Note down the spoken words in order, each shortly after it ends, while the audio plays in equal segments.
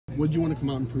What did you want to come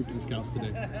out and prove to the scouts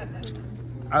today?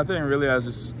 I think really I was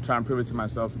just trying to prove it to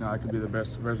myself. I could be the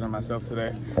best version of myself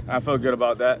today. And I felt good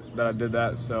about that I did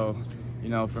that. So,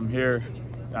 from here,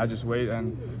 I just wait,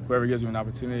 and whoever gives me an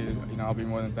opportunity, I'll be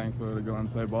more than thankful to go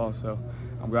and play ball. So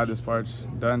I'm glad this part's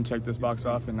done, check this box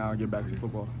off, and now I'll get back to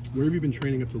football. Where have you been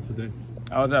training up till today?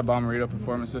 I was at Bommarito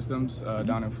Performance Systems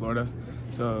down in Florida.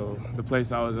 So the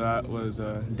place I was at was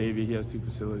Davey. He has 2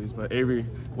 facilities, but Avery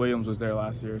Williams was there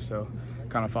last year, so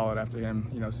kind of followed after him,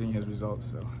 seeing his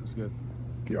results, so it was good.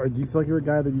 Do you feel like you're a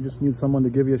guy that you just need someone to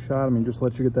give you a shot? I mean, just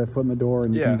let you get that foot in the door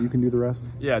and you can do the rest?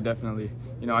 Yeah, definitely.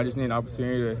 I just need an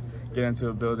opportunity to get into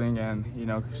a building and,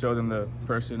 show them the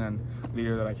person and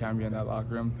leader that I can be in that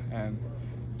locker room and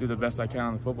do the best I can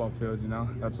on the football field,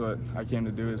 That's what I came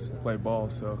to do, is play ball.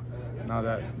 So now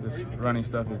that this running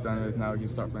stuff is done, now we can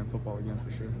start playing football again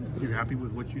for sure. Are you happy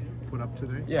with what you put up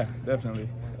today? Yeah, definitely.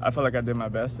 I felt like I did my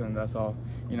best, and that's all,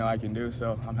 I can do,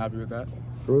 so I'm happy with that.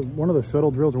 One of the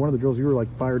shuttle drills, or one of the drills, you were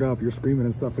like fired up, you're screaming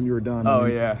and stuff when you were done. Oh,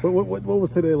 yeah. What was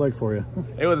today like for you?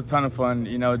 It was a ton of fun.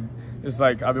 It's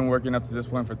like I've been working up to this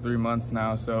point for 3 months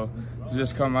now, so to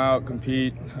just come out,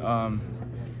 compete,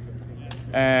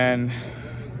 and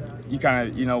you kind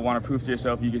of, want to prove to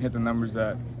yourself you can hit the numbers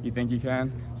that you think you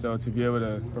can. So to be able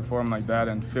to perform like that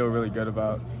and feel really good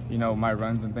about, my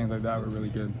runs and things like that were really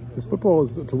good. Because football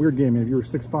it's a weird game. I mean, if you were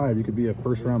 6'5", you could be a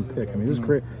first-round pick. I mean, it's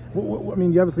crazy. I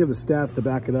mean, you obviously have the stats to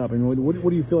back it up. I mean, what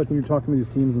do you feel like when you're talking to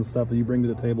these teams and stuff that you bring to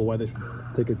the table, why they should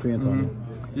take a chance on you?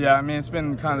 Yeah, I mean, it's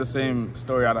been kind of the same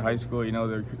story out of high school.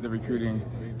 The recruiting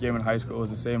game in high school was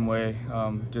the same way,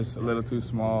 just a little too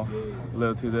small, a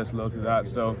little too this, a little too that.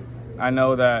 So I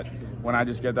know that when I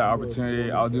just get that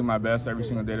opportunity, I'll do my best every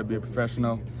single day to be a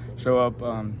professional, show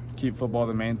up, keep football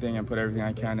the main thing, and put everything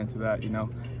I can into that,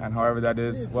 And however that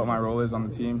is, what my role is on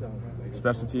the team,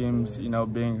 special teams,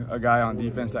 being a guy on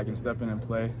defense that can step in and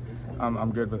play,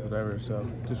 I'm good with whatever. So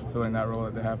just fulfilling that role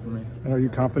that they have for me. And are you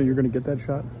confident you're going to get that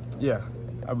shot? Yeah,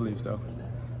 I believe so.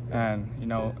 And,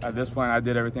 at this point, I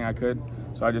did everything I could,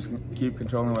 so I just keep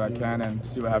controlling what I can and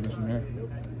see what happens from here.